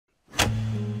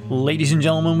Ladies and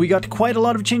gentlemen, we got quite a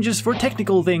lot of changes for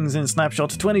technical things in Snapshot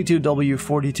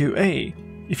 22w42a.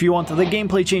 If you want the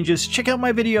gameplay changes, check out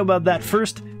my video about that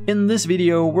first. In this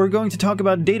video, we're going to talk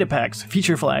about data packs,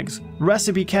 feature flags,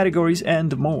 recipe categories,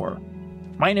 and more.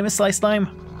 My name is Slicelime,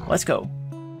 let's go.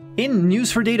 In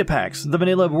news for data packs, the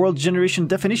vanilla world generation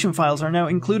definition files are now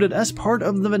included as part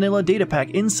of the vanilla data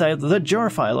pack inside the jar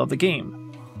file of the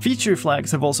game. Feature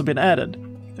flags have also been added.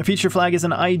 A feature flag is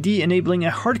an ID enabling a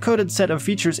hard-coded set of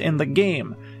features in the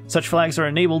game. Such flags are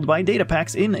enabled by data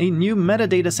packs in a new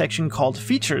metadata section called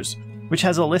Features, which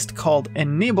has a list called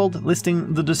Enabled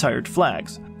listing the desired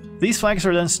flags. These flags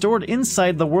are then stored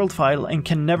inside the world file and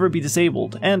can never be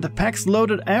disabled, and packs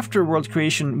loaded after world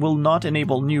creation will not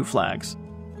enable new flags.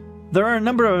 There are a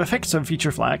number of effects of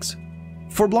feature flags.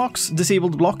 For blocks,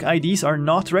 disabled block IDs are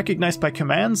not recognized by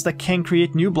commands that can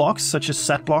create new blocks such as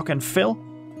setBlock and fill.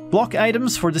 Block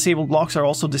items for disabled blocks are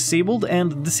also disabled,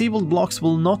 and disabled blocks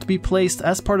will not be placed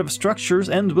as part of structures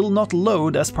and will not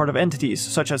load as part of entities,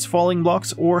 such as falling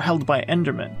blocks or held by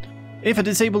Endermen. If a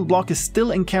disabled block is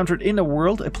still encountered in a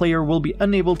world, a player will be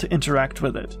unable to interact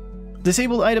with it.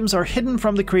 Disabled items are hidden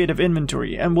from the creative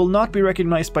inventory and will not be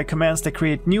recognized by commands that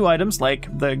create new items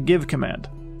like the give command.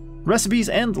 Recipes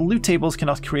and loot tables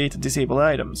cannot create disabled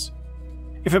items.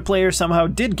 If a player somehow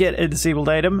did get a disabled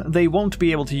item, they won't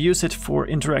be able to use it for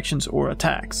interactions or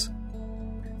attacks.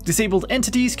 Disabled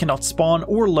entities cannot spawn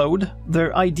or load,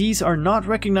 their IDs are not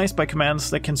recognized by commands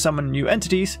that can summon new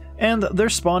entities, and their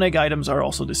spawn egg items are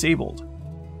also disabled.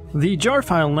 The jar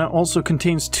file now also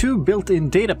contains two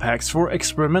built-in data packs for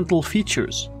experimental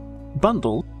features,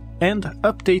 Bundle and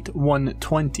Update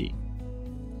 120.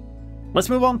 Let's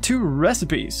move on to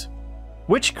recipes.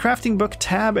 Which crafting book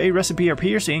tab a recipe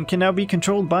appears in can now be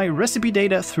controlled by recipe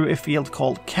data through a field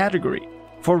called Category.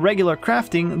 For regular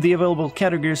crafting, the available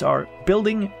categories are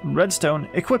Building, Redstone,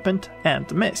 Equipment, and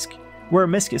Misc, where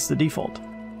Misc is the default.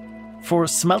 For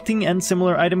smelting and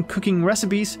similar item cooking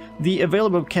recipes, the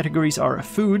available categories are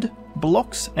Food,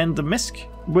 Blocks, and Misc,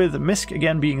 with Misc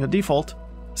again being the default.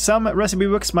 Some recipe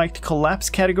books might collapse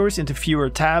categories into fewer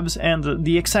tabs, and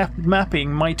the exact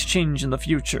mapping might change in the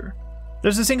future.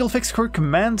 There's a single fix for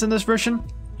commands in this version.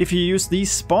 If you use the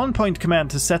spawn point command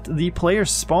to set the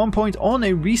player's spawn point on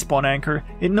a respawn anchor,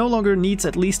 it no longer needs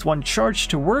at least one charge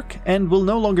to work and will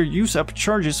no longer use up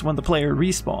charges when the player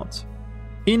respawns.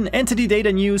 In entity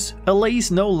data news,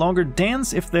 allays no longer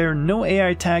dance if their no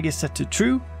AI tag is set to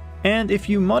true, and if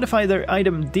you modify their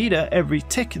item data every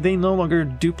tick, they no longer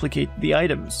duplicate the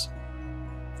items.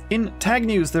 In tag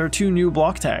news, there are two new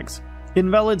block tags: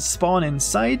 Invalid Spawn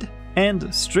Inside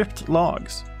and Stripped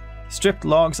Logs. Stripped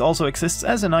Logs also exists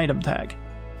as an item tag.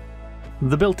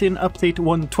 The built-in Update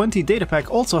 120 datapack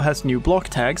also has new block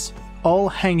tags: All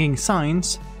Hanging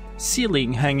Signs,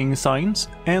 Ceiling Hanging Signs,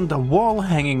 and Wall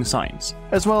Hanging Signs,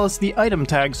 as well as the item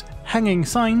tags Hanging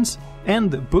Signs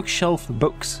and Bookshelf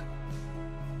Books.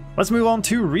 Let's move on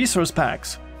to resource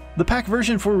packs. The pack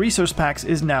version for resource packs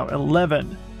is now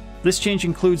 11. This change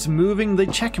includes moving the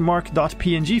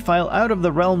checkmark.png file out of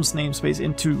the Realms namespace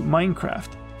into Minecraft.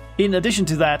 In addition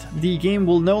to that, the game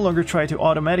will no longer try to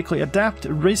automatically adapt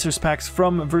resource packs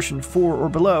from version 4 or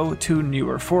below to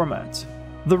newer formats.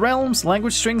 The Realms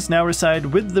language strings now reside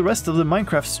with the rest of the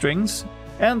Minecraft strings,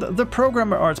 and the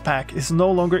Programmer Art pack is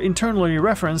no longer internally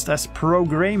referenced as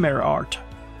Programmer Art.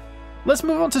 Let's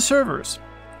move on to servers.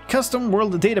 Custom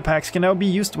world data packs can now be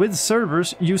used with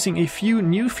servers using a few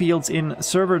new fields in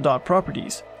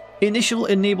server.properties. Initial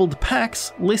enabled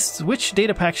packs lists which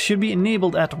data packs should be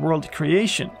enabled at world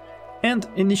creation, and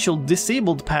initial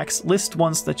disabled packs list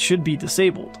ones that should be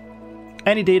disabled.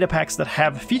 Any data packs that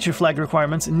have feature flag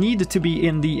requirements need to be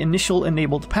in the initial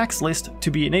enabled packs list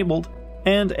to be enabled,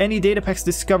 and any data packs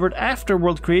discovered after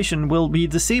world creation will be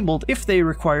disabled if they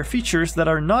require features that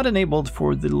are not enabled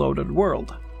for the loaded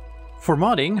world. For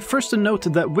modding, first a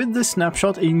note that with this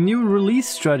snapshot a new release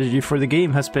strategy for the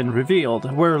game has been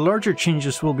revealed, where larger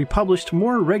changes will be published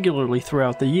more regularly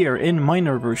throughout the year in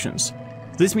minor versions.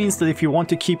 This means that if you want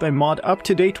to keep a mod up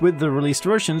to date with the released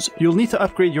versions, you'll need to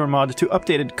upgrade your mod to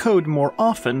updated code more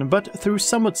often, but through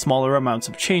somewhat smaller amounts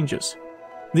of changes.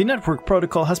 The network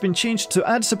protocol has been changed to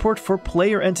add support for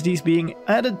player entities being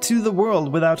added to the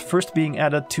world without first being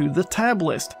added to the tab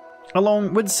list,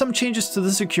 along with some changes to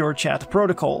the secure chat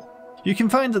protocol. You can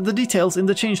find the details in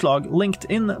the changelog linked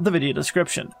in the video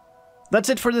description. That's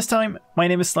it for this time. My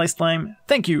name is Slicelime.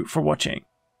 Thank you for watching.